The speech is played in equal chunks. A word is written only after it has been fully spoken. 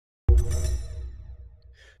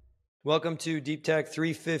Welcome to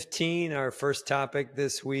DeepTech315. Our first topic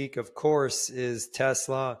this week, of course, is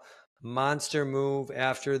Tesla. Monster move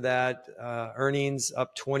after that, earnings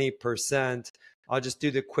up 20%. I'll just do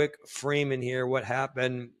the quick frame in here. What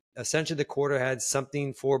happened? Essentially, the quarter had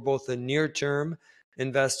something for both the near-term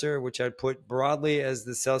investor, which I'd put broadly as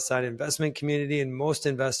the sell-side investment community and most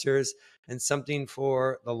investors, and something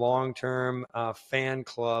for the long-term fan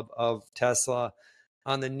club of Tesla.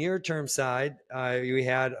 On the near-term side, we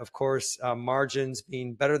had, of course, margins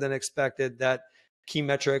being better than expected. That key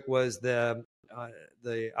metric was the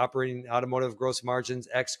operating automotive gross margins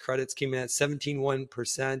ex credits came in at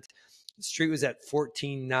 17.1%. The street was at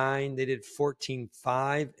 14.9. They did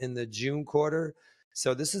 14.5 in the June quarter.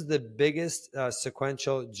 So this is the biggest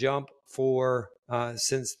sequential jump for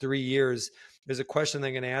since 3 years. There's a question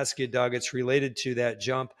I'm going to ask you, Doug. It's related to that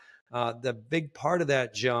jump. The big part of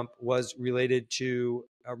that jump was related to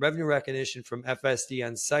revenue recognition from FSD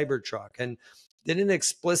on Cybertruck. And they didn't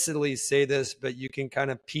explicitly say this, but you can kind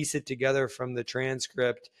of piece it together from the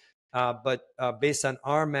transcript. But based on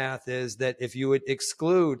our math is that if you would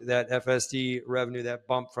exclude that FSD revenue, that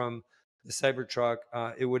bump from the Cybertruck,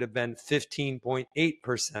 it would have been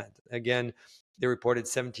 15.8%. Again, they reported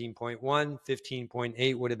 17.1,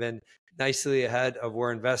 15.8 would have been nicely ahead of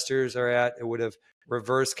where investors are at. It would have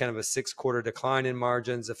reversed kind of a 6-quarter decline in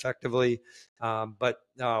margins effectively. But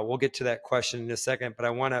we'll get to that question in a second. But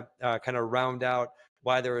I want to kind of round out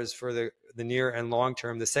why there is for the near and long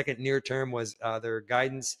term. The second near term was their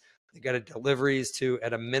guidance. They got a deliveries to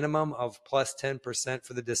at a minimum of plus 10%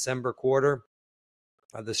 for the December quarter.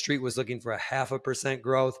 The street was looking for a 0.5%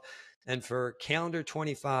 growth. And for calendar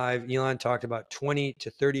 25, Elon talked about 20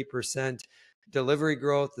 to 30% delivery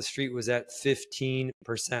growth. The street was at 15%.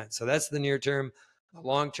 So that's the near term. The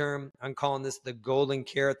long term, I'm calling this the golden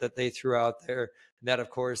carrot that they threw out there. That, of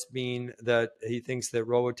course, being that he thinks that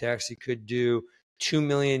Robotaxi could do 2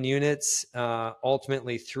 million units,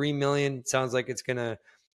 ultimately 3 million. It sounds like it's going to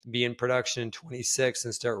be in production in 26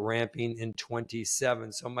 and start ramping in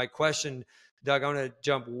 27. So my question, Doug, I want to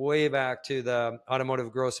jump way back to the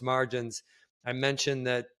automotive gross margins. I mentioned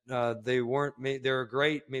that they were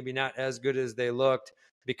great, maybe not as good as they looked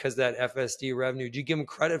because that FSD revenue. Do you give them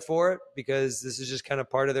credit for it because this is just kind of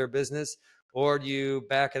part of their business, or do you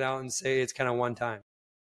back it out and say it's kind of one time?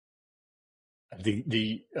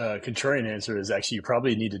 The contrarian answer is actually you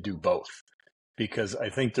probably need to do both, because I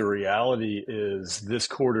think the reality is this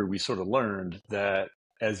quarter we sort of learned that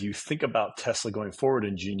as you think about Tesla going forward,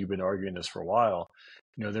 and Gene, you've been arguing this for a while,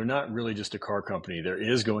 they're not really just a car company. There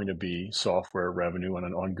is going to be software revenue on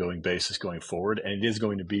an ongoing basis going forward, and it is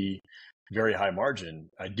going to be very high margin.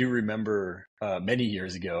 I do remember many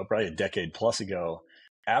years ago, probably a decade plus ago,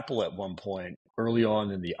 Apple at one point early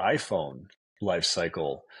on in the iPhone life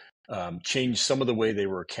cycle changed some of the way they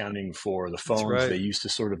were accounting for the phones. Right. They used to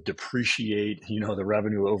sort of depreciate, the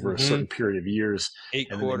revenue over a certain period of years.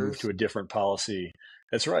 8 and quarters. Then they moved to a different policy.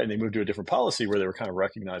 That's right. And they moved to a different policy where they were kind of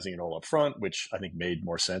recognizing it all up front, which I think made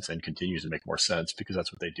more sense and continues to make more sense because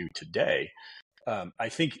that's what they do today. I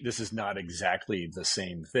think this is not exactly the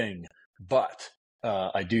same thing, but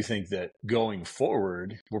I do think that going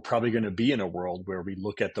forward, we're probably going to be in a world where we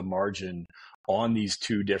look at the margin on these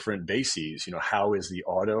two different bases. How is the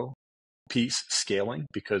auto piece scaling?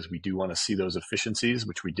 Because we do want to see those efficiencies,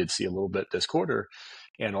 which we did see a little bit this quarter.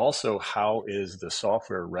 And also, how is the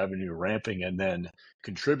software revenue ramping and then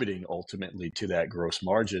contributing ultimately to that gross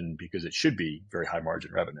margin, because it should be very high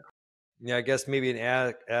margin revenue. Yeah, I guess maybe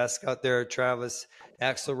an ask out there, Travis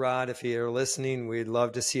Axelrod, if you're listening, we'd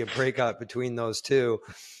love to see a breakout between those two.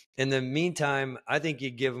 In the meantime, I think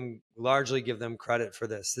you largely give them credit for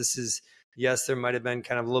this. This is, yes, there might have been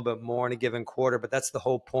kind of a little bit more in a given quarter, but that's the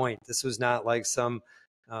whole point. This was not like some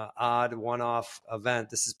odd one-off event.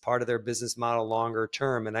 This is part of their business model longer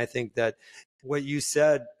term. And I think that what you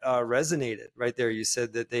said resonated right there. You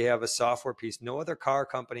said that they have a software piece. No other car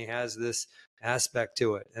company has this aspect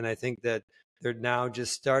to it. And I think that they're now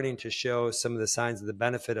just starting to show some of the signs of the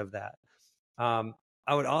benefit of that. I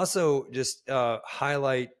would also just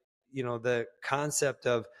highlight, the concept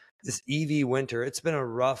of this EV winter. It's been a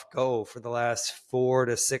rough go for the last 4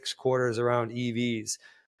 to 6 quarters around EVs.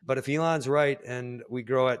 But if Elon's right and we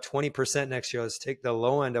grow at 20% next year, let's take the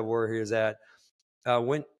low end of where he is at.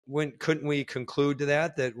 When couldn't we conclude to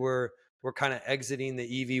that we're kind of exiting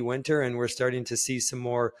the EV winter and we're starting to see some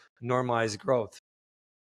more normalized growth?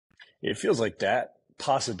 It feels like that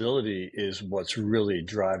possibility is what's really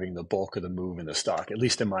driving the bulk of the move in the stock, at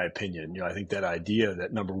least in my opinion. I think that idea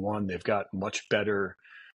that, number one, they've got much better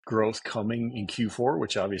growth coming in Q4,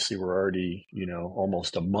 which obviously we're already,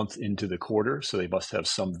 almost a month into the quarter. So they must have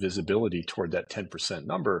some visibility toward that 10%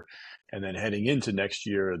 number. And then heading into next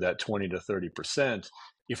year, that 20 to 30%,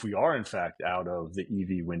 if we are in fact out of the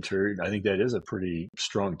EV winter, I think that is a pretty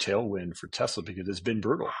strong tailwind for Tesla because it's been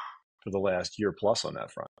brutal for the last year plus on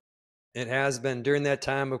that front. It has been. During that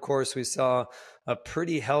time, of course, we saw a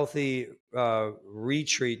pretty healthy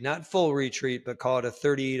retreat, not full retreat, but call it a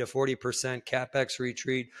 30 to 40% CapEx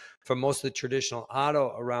retreat for most of the traditional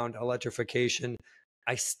auto around electrification.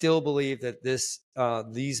 I still believe that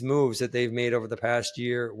these moves that they've made over the past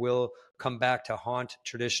year will come back to haunt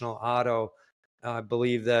traditional auto. I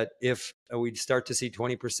believe that if we start to see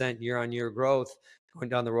 20% year-on-year growth going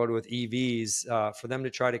down the road with EVs, for them to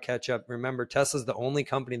try to catch up. Remember, Tesla's the only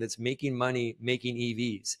company that's making money making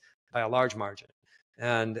EVs by a large margin.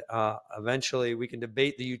 And eventually we can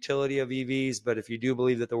debate the utility of EVs, but if you do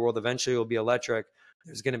believe that the world eventually will be electric,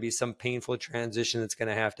 there's going to be some painful transition that's going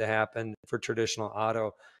to happen for traditional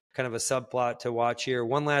auto. Kind of a subplot to watch here.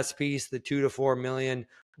 One last piece, the 2 to 4 million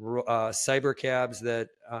cyber cabs that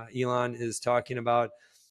Elon is talking about.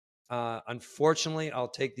 Unfortunately, I'll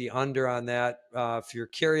take the under on that. If you're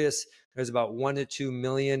curious, there's about 1 to 2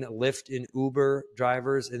 million Lyft and Uber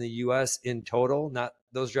drivers in the US in total. Not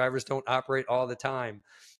those drivers don't operate all the time.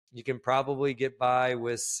 You can probably get by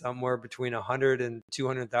with somewhere between 100 and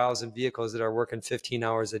 200,000 vehicles that are working 15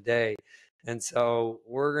 hours a day. And so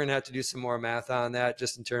we're going to have to do some more math on that,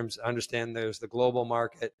 just in terms of understand there's the global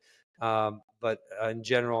market. But in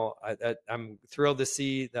general, I'm thrilled to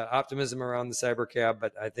see the optimism around the cybercab,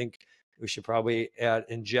 but I think we should probably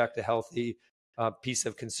inject a healthy piece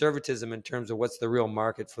of conservatism in terms of what's the real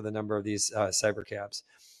market for the number of these cybercabs.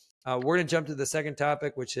 We're going to jump to the second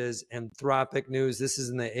topic, which is Anthropic news. This is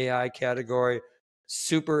in the AI category.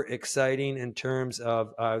 Super exciting in terms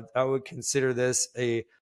of, I would consider this a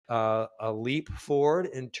leap forward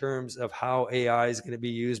in terms of how AI is going to be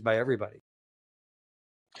used by everybody.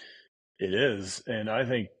 It is. And I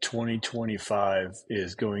think 2025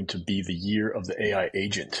 is going to be the year of the AI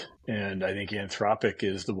agent. And I think Anthropic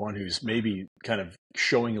is the one who's maybe kind of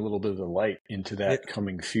showing a little bit of the light into that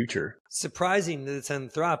coming future. Surprising that it's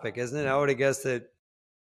Anthropic, isn't it? I would have guessed that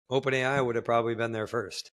OpenAI would have probably been there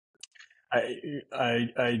first.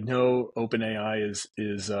 I know OpenAI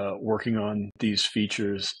is working on these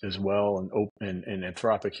features as well, and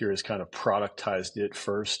Anthropic here has kind of productized it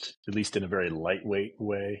first, at least in a very lightweight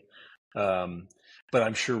way. But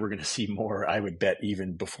I'm sure we're going to see more, I would bet,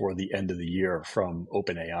 even before the end of the year from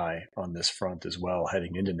OpenAI on this front as well,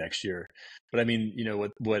 heading into next year. But I mean,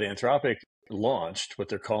 what Anthropic launched, what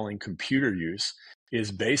they're calling computer use,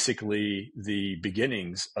 is basically the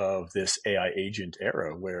beginnings of this AI agent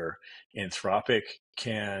era where Anthropic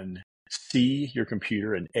can see your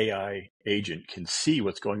computer, an AI agent can see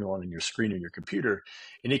what's going on in your screen of your computer,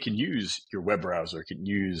 and it can use your web browser, it can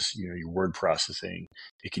use your word processing,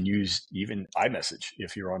 it can use even iMessage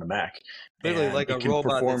if you're on a Mac. Literally like a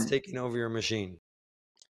robot that's taking over your machine.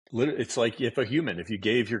 It's like if you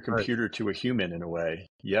gave your computer to a human in a way,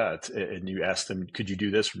 and you asked them, could you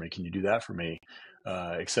do this for me? Can you do that for me?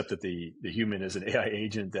 Except that the human is an AI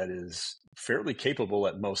agent that is fairly capable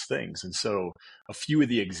at most things. And so a few of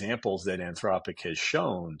the examples that Anthropic has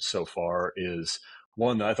shown so far is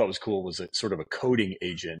one that I thought was cool was a sort of a coding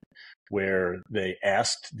agent where they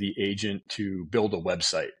asked the agent to build a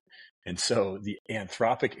website. And so the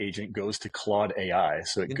Anthropic agent goes to Claude AI.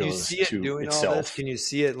 So it goes to itself. Can you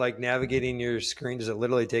see it like navigating your screen? Does it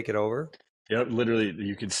literally take it over? Yeah, literally,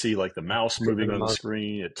 you can see like the mouse moving on the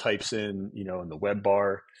screen. It types in, in the web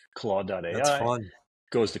bar, Claude.ai. That's fun.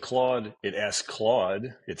 Goes to Claude. It asks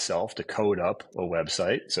Claude itself to code up a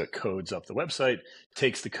website. So it codes up the website,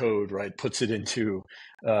 takes the code, right, puts it into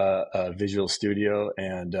Visual Studio,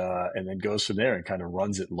 and then goes from there and kind of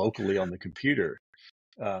runs it locally on the computer.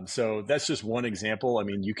 So that's just one example. I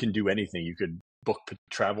mean, you can do anything. You could book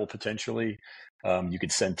travel potentially. You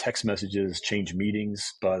could send text messages, change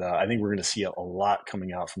meetings, but I think we're going to see a lot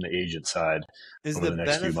coming out from the agent side over the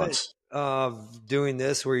next few months. Of doing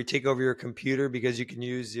this where you take over your computer because you can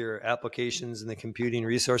use your applications and the computing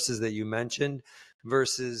resources that you mentioned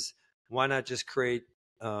versus why not just create,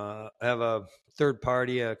 have a third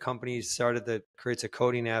party, a company started that creates a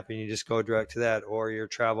coding app and you just go direct to that, or your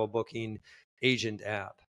travel booking agent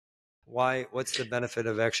app. What's the benefit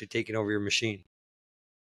of actually taking over your machine?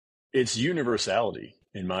 It's universality,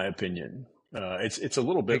 in my opinion. It's a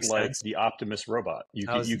little bit like the Optimus robot. You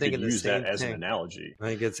could use that as an analogy. I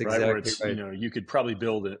think it's exactly right. You could probably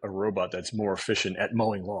build a robot that's more efficient at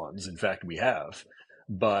mowing lawns. In fact, we have.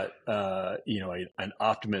 but an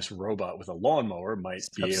Optimus robot with a lawnmower might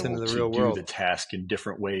be Steps into able the to real do world. the task in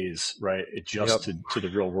different ways, right? Adjust Yep. to the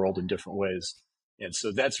real world in different ways. And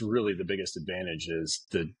so that's really the biggest advantage, is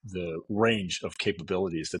the range of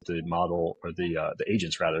capabilities that the model, or the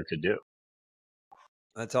agents rather, could do.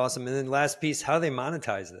 That's awesome. And then last piece, how do they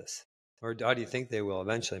monetize this? Or how do you think they will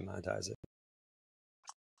eventually monetize it?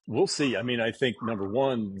 We'll see. I mean, I think number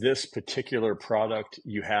one, this particular product,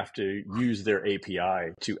 you have to use their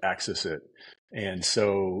API to access it. And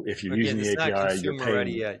so if you're Again, using the it's not API, you're consumer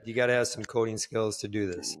ready paying. yet. You got to have some coding skills to do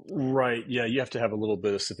this. Right. Yeah. You have to have a little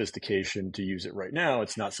bit of sophistication to use it right now.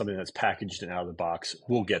 It's not something that's packaged and out of the box.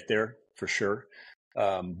 We'll get there for sure.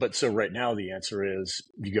 But so right now the answer is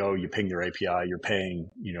you ping their API, you're paying,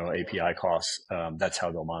 API costs. That's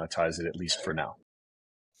how they'll monetize it, at least for now.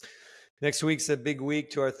 Next week's a big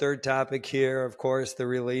week to our third topic here. Of course, the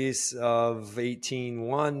release of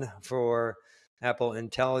 18.1 for Apple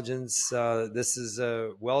Intelligence. This is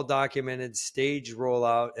a well-documented stage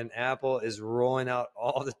rollout, and Apple is rolling out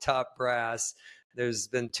all the top brass. There's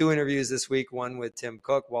been 2 interviews this week, one with Tim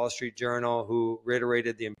Cook, Wall Street Journal, who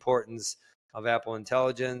reiterated the importance of Apple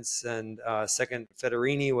Intelligence, and second,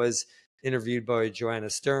 Federini was interviewed by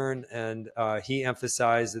Joanna Stern, and he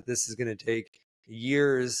emphasized that this is going to take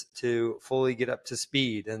years to fully get up to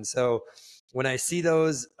speed. And so when I see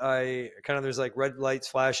those, there's like red lights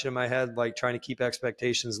flashing in my head, like trying to keep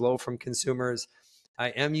expectations low from consumers. I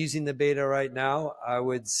am using the beta right now. I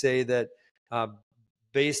would say that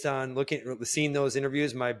based on seeing those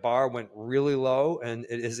interviews, my bar went really low, and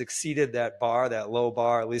it has exceeded that low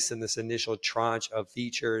bar, at least in this initial tranche of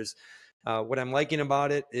features. What I'm liking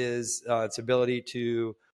about it is its ability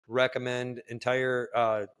to recommend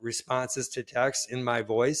entire responses to text in my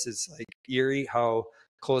voice. It's like eerie how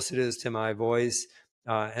close it is to my voice.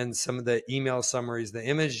 And some of the email summaries, the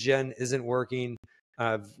image gen isn't working.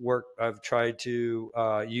 I've tried to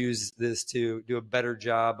use this to do a better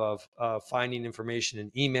job of finding information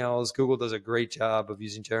in emails. Google does a great job of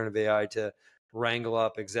using generative AI to wrangle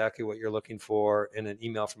up exactly what you're looking for in an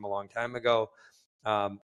email from a long time ago.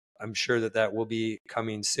 I'm sure that will be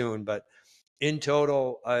coming soon, but in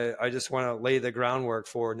total, I just want to lay the groundwork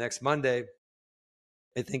for next Monday.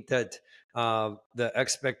 I think that the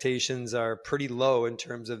expectations are pretty low in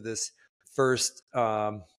terms of this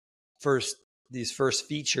these first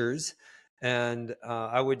features, and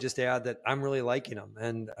I would just add that I'm really liking them,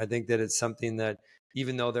 and I think that it's something that,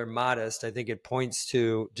 even though they're modest, I think it points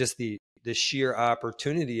to just the sheer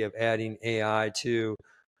opportunity of adding AI to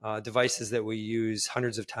devices that we use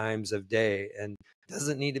hundreds of times a day, and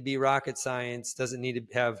doesn't need to be rocket science, doesn't need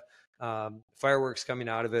to have fireworks coming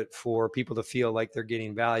out of it for people to feel like they're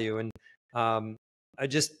getting value. And I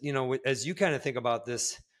just, as you kind of think about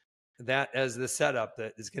this, that as the setup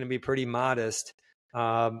that is going to be pretty modest,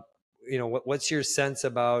 what's your sense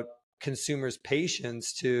about consumers'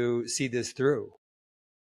 patience to see this through?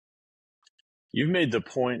 You've made the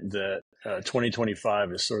point that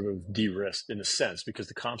 2025 is sort of de-risked in a sense, because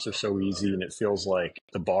the comps are so easy and it feels like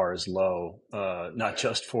the bar is low, not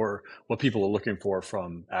just for what people are looking for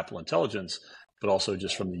from Apple Intelligence, but also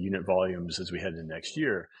just from the unit volumes as we head into next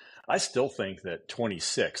year. I still think that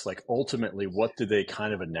 26, like ultimately, what do they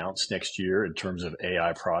kind of announce next year in terms of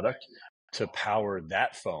AI product to power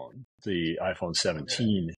that phone, the iPhone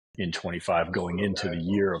 17 in 25 going into the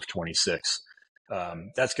year of 26?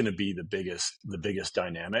 That's going to be the biggest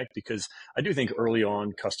dynamic, because I do think early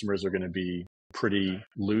on customers are going to be pretty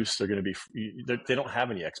loose. They're going to be, they don't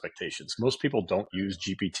have any expectations. Most people don't use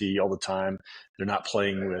GPT all the time. They're not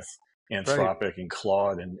playing with Anthropic and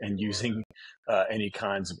Claude and using any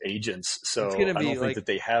kinds of agents. It's going So to I be don't think like that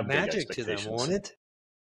they have big magic to them, expectations. won't it?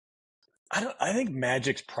 I think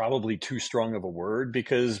magic's probably too strong of a word,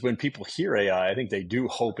 because when people hear AI, I think they do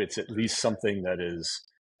hope it's at least something that is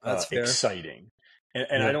That's fair. exciting.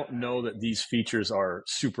 And I don't know that these features are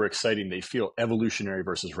super exciting. They feel evolutionary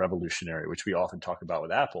versus revolutionary, which we often talk about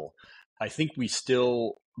with Apple. I think we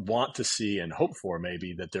still want to see and hope for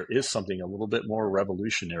maybe that there is something a little bit more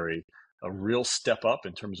revolutionary, a real step up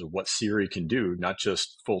in terms of what Siri can do, not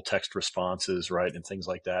just full text responses, right? And things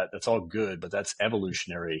like that. That's all good, but that's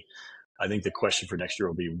evolutionary. I think the question for next year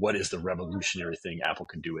will be, what is the revolutionary thing Apple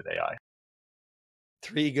can do with AI?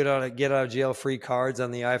 3 get out of jail free cards on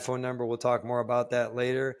the iPhone number. We'll talk more about that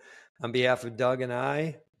later. On behalf of Doug and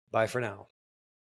I, bye for now.